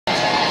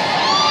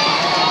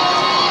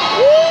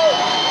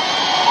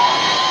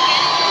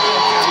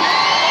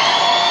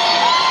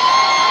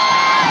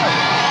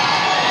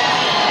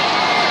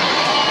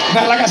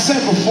Now, like I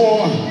said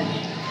before,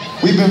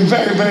 we've been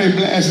very, very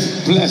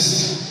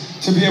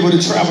blessed to be able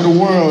to travel the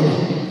world.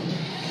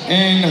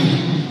 And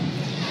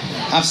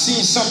I've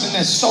seen something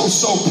that's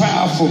so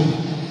powerful,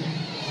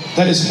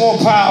 that is more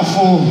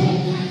powerful,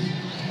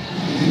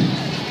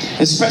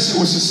 especially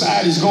what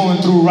society's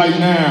going through right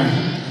now,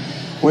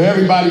 where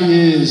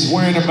everybody is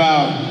worrying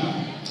about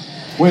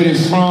where they're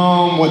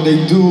from, what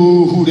they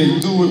do, who they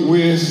do it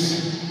with,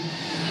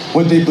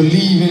 what they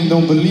believe in,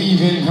 don't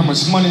believe in, how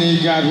much money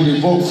they got, who they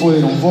vote for,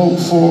 they don't vote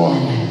for.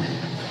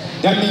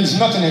 That means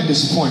nothing at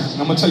this point.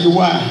 And I'm gonna tell you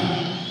why.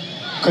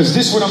 Because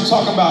this, what I'm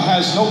talking about,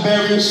 has no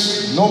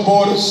barriers, no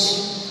borders,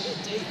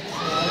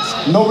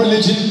 no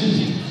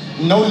religion,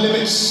 no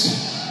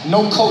limits,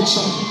 no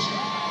culture.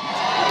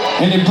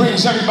 And it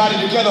brings everybody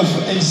together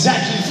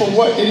exactly for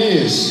what it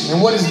is.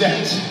 And what is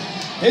that?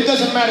 It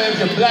doesn't matter if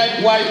you're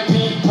black, white,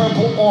 pink,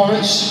 purple,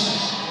 orange,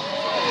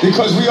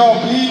 because we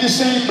all bleed the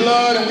same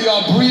blood and we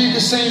all breathe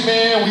the same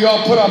air and we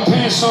all put our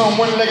pants on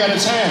one leg at a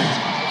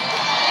time.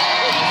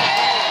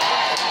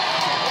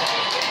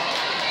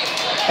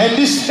 And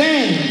this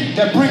thing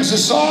that brings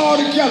us all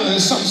together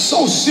is something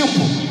so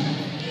simple.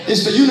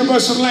 It's the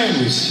universal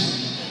language.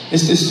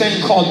 It's this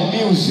thing called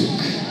music.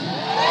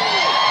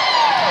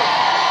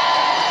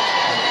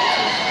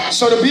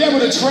 So to be able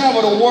to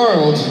travel the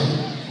world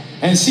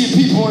and see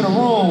people in a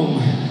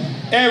room,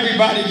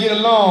 everybody get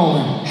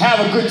along, have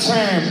a good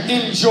time,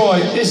 enjoy,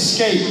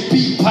 escape,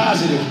 be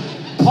positive,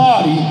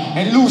 party,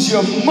 and lose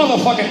your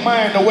motherfucking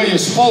mind the way you're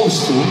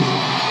supposed to.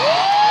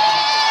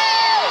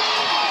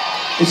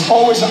 It's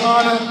always an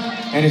honor,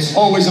 and it's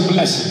always a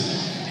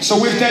blessing.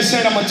 So with that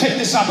said, I'm gonna take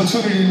this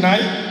opportunity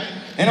tonight,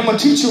 and I'm gonna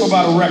teach you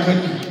about a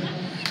record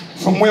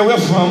from where we're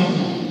from,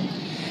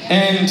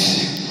 and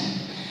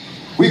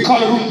we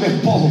call it un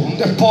despojo. Un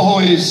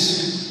despojo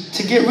is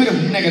to get rid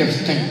of negative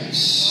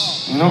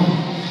things, you know?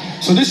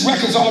 So this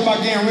record's all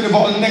about getting rid of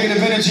all the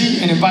negative energy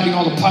and inviting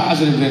all the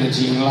positive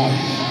energy in life.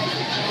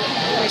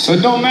 So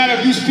it don't matter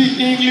if you speak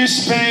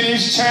English,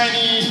 Spanish,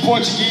 Chinese,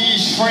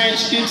 Portuguese,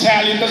 French,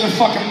 Italian, doesn't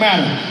fucking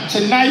matter.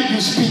 Tonight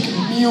you speak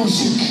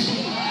music.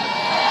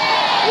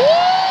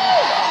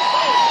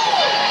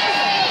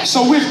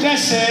 So with that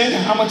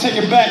said, I'm gonna take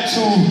it back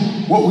to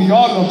what we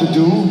all love to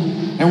do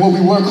and what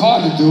we work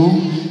hard to do,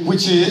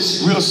 which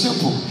is real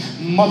simple.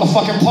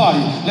 Motherfucking party.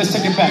 Let's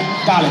take it back.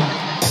 Dale.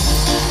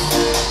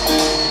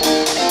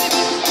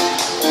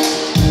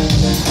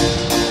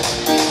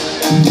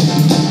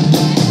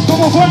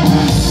 ¿Cómo fue?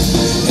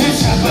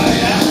 Echa para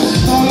allá,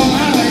 todo lo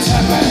malo echa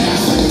para allá.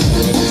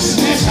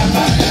 Echa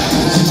para allá,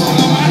 todo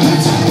lo malo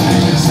echa para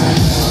allá.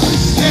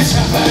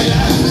 Echa para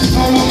allá,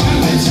 todo lo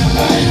malo echa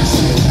para allá.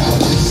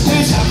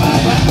 Echa para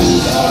allá,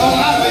 todo lo malo.